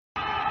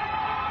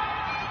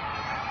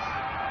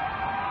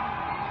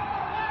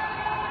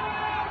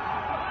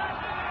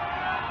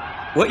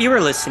What you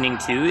are listening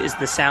to is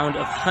the sound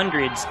of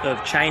hundreds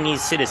of Chinese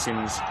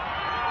citizens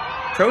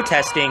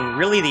protesting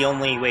really the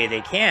only way they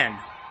can,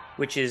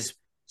 which is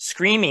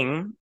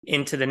screaming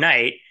into the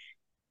night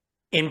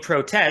in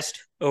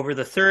protest over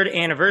the third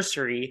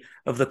anniversary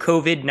of the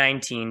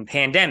COVID-19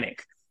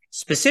 pandemic,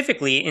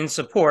 specifically in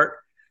support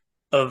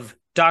of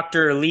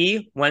Dr.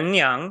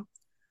 Wenliang,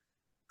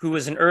 who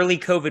was an early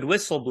COVID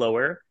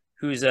whistleblower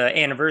whose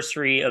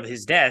anniversary of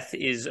his death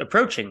is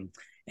approaching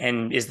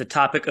and is the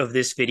topic of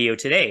this video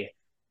today.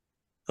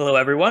 Hello,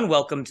 everyone.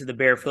 Welcome to the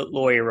Barefoot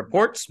Lawyer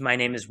Reports. My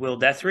name is Will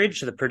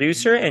Deathridge, the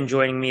producer, and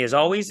joining me as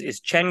always is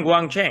Chen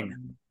Guangcheng.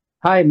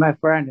 Hi, my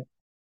friend.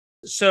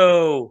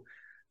 So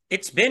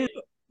it's been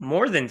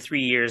more than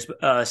 3 years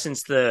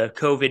since the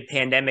COVID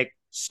pandemic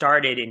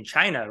started in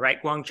China,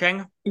 right,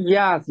 Guangcheng?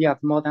 Yes,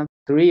 more than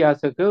 3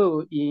 years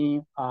ago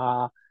in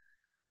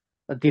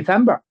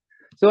December.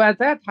 So at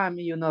that time,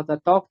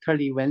 the Dr.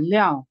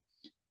 Wenliang,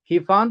 he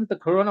found the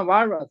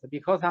coronavirus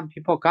because some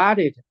people got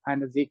it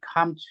and they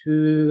come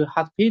to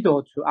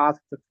hospital to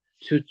ask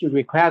to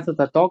request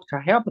the doctor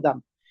help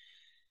them.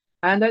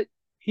 And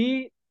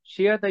he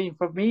shared the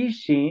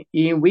information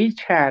in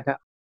WeChat.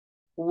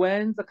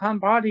 When the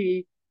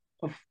company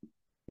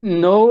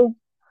know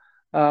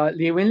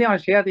Li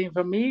Wenliang shared the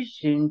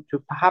information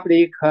to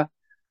public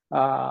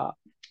on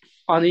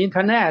the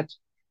internet,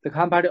 the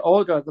company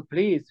ordered the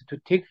police to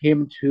take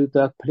him to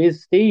the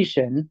police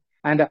station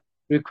and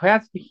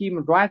request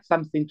him write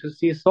something to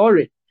say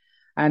sorry.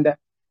 And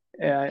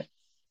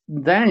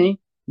then,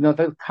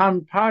 the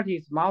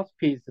company's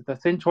mouthpiece, the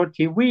Central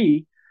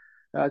TV,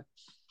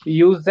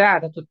 used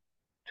that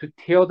to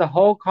tell the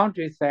whole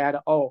country said,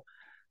 oh,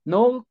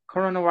 no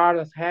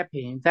coronavirus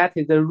happened. That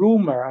is a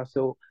rumor.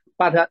 So,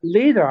 but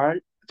later,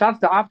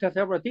 just after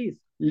several days,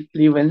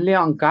 Li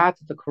Wenliang got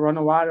the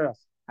coronavirus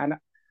and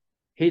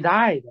he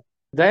died.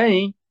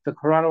 Then the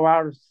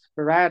coronavirus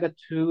spread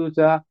to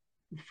the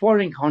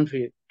foreign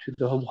country, to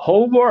the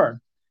whole world,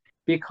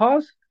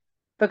 because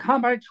the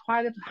company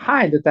tried to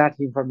hide that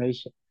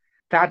information.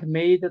 That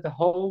made the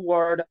whole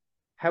world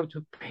have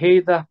to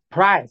pay the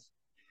price.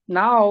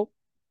 Now,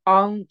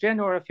 on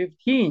January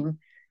 15,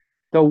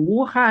 the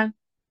Wuhan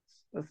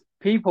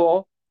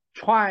people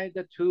tried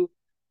to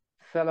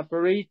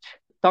celebrate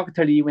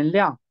Dr. Li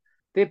Wenliang.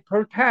 They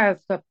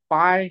protest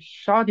by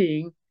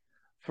shouting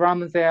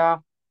from their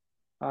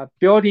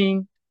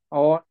building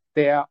or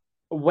their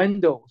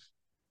windows.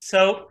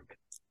 So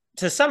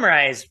to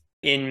summarize,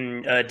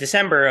 in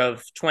December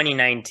of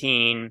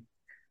 2019,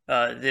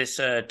 this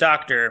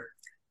doctor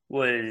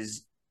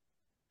was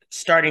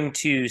starting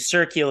to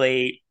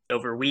circulate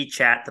over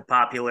WeChat, the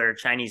popular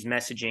Chinese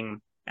messaging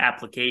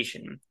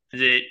application,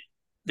 that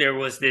there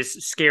was this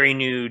scary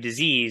new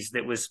disease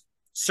that was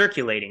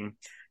circulating.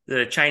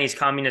 The Chinese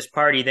Communist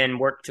Party then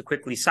worked to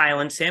quickly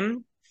silence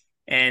him,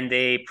 and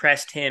they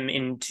pressed him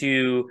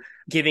into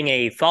giving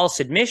a false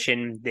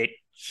admission that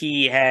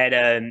he had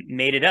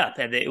made it up,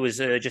 and that it was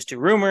just a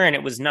rumor and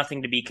it was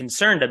nothing to be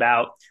concerned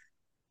about,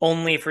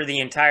 only for the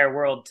entire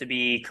world to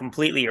be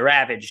completely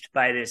ravaged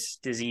by this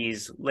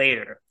disease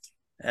later.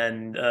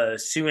 And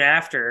soon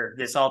after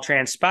this all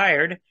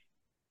transpired,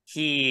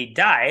 he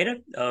died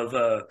of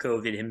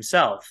COVID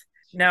himself.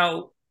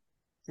 Now,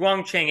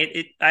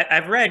 Guangcheng,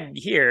 I've read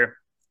here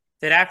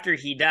that after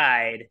he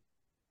died,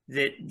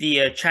 that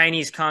the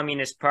Chinese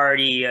Communist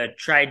Party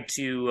tried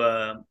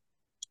to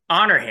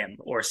honor him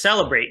or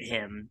celebrate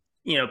him,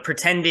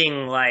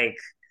 pretending like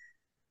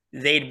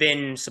they'd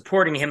been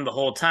supporting him the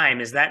whole time.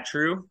 Is that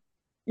true?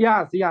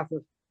 Yes.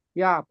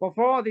 Yeah,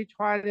 before they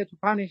tried to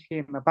punish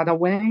him, but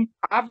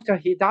after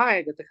he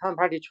died, the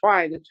company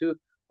tried to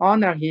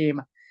honor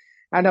him.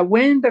 And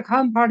when the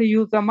company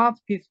used the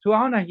mouthpiece to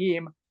honor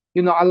him,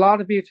 a lot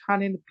of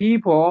Chinese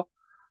people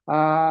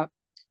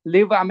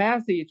leave a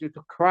message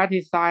to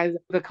criticize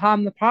the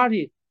Communist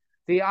Party.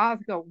 They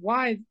ask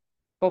why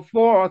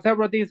before or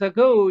several days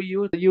ago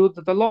you used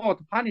the law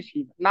to punish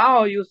him.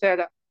 Now you said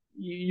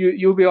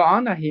you will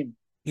honor him.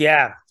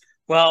 Yeah.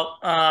 Well,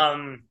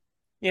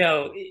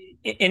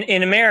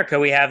 in America,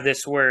 we have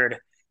this word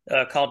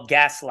called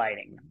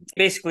gaslighting.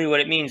 Basically,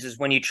 what it means is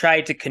when you try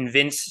to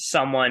convince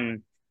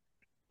someone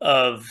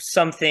of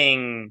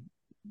something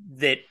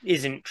that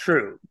isn't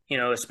true,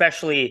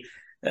 especially,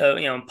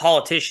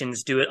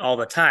 politicians do it all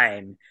the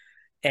time.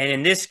 And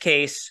in this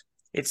case,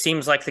 it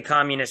seems like the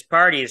Communist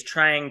Party is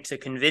trying to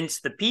convince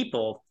the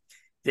people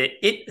that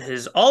it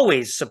has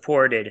always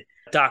supported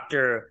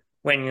Dr.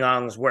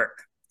 Wenliang's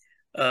work,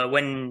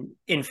 when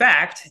in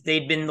fact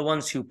they'd been the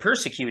ones who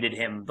persecuted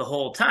him the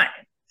whole time.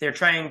 They're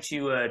trying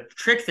to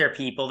trick their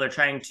people. They're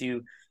trying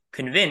to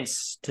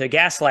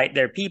gaslight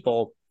their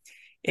people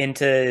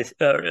into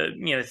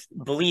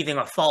believing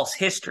a false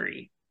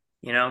history.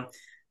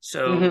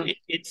 So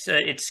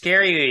it's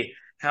scary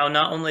how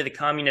not only the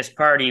Communist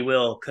Party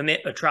will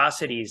commit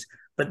atrocities,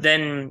 but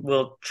then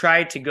will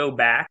try to go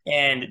back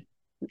and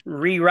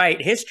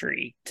rewrite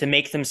history to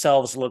make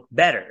themselves look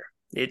better.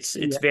 It's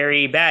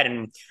very bad,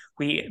 and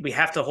we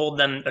have to hold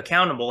them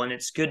accountable. And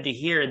it's good to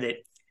hear that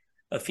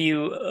a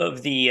few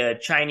of the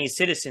Chinese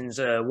citizens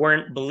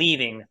weren't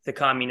believing the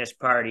Communist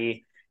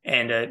Party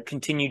and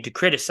continued to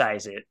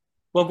criticize it.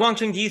 Well,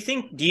 Guangcheng,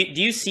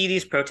 do you see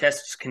these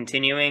protests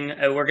continuing?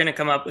 We're going to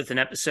come up with an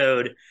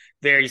episode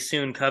very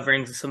soon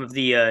covering some of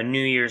the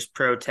New Year's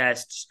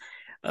protests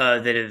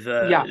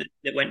that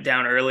went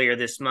down earlier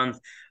this month.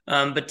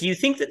 But do you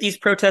think that these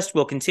protests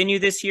will continue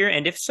this year?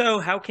 And if so,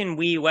 how can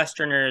we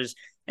Westerners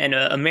and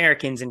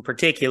Americans in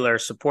particular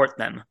support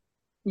them?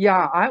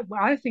 Yeah,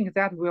 I think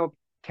that will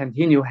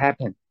continue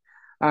happen.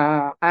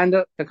 And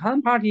the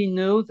Communist Party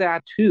knows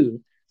that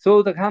too.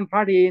 So the Communist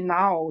Party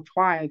now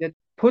try to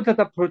put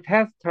the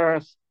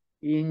protesters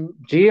in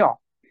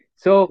jail.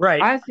 So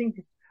Right. I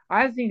think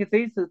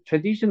this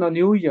traditional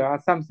New Year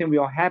something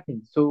will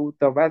happen. So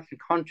the Western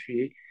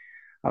country,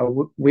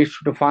 we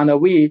should find a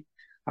way.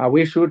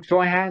 We should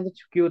join hands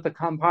to give the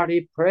Communist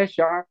Party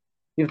pressure.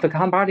 If the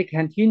Communist Party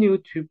continue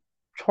to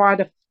try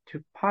to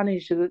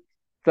punish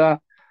the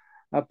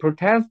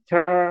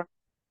protester,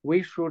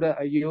 we should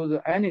use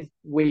any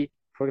way,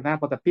 for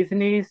example, the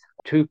business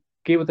to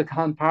give the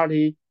Communist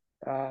Party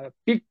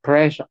big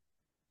pressure.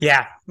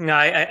 Yeah, no,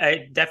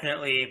 I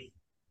definitely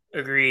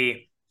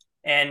agree.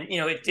 And,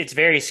 it's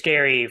very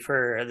scary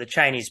for the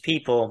Chinese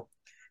people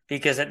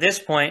because at this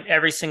point,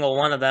 every single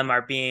one of them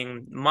are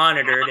being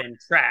monitored and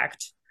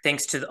tracked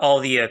thanks to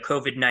all the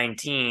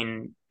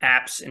COVID-19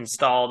 apps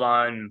installed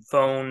on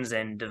phones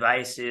and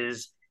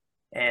devices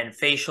and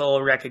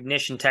facial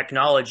recognition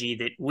technology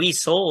that we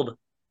sold.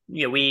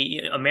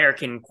 We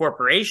American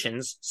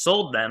corporations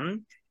sold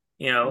them,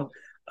 you know.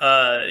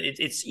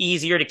 It's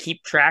easier to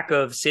keep track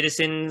of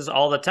citizens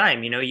all the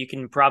time. You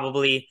can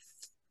probably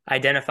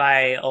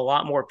identify a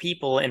lot more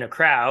people in a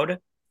crowd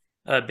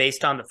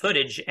based on the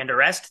footage and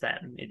arrest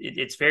them.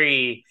 It's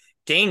very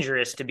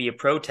dangerous to be a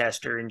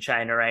protester in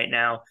China right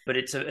now, but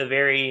it's a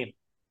very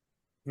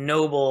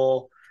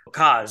noble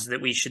cause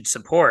that we should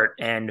support.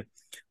 And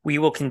we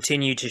will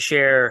continue to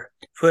share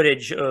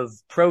footage of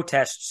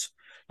protests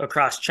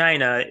across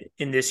China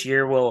in this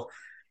year. We'll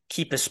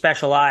keep a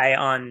special eye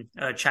on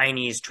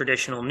Chinese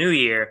traditional New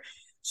Year.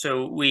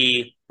 So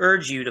we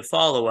urge you to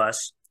follow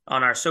us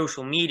on our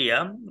social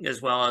media,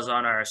 as well as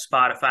on our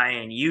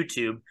Spotify and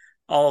YouTube.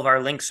 All of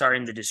our links are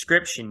in the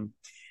description.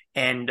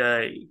 And,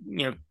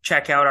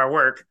 check out our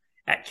work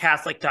at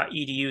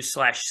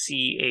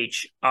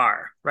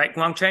catholic.edu/CHR. Right,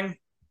 Guangcheng?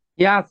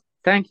 Yes,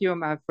 thank you,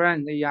 my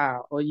friend. Yeah,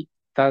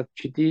 the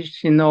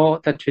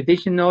traditional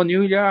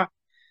New Year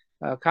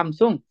comes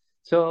soon.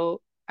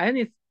 So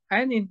any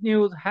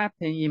news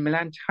happen in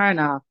mainland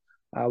China,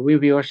 we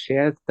will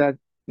share the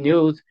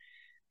news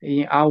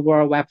in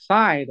our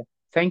website.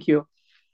 Thank you.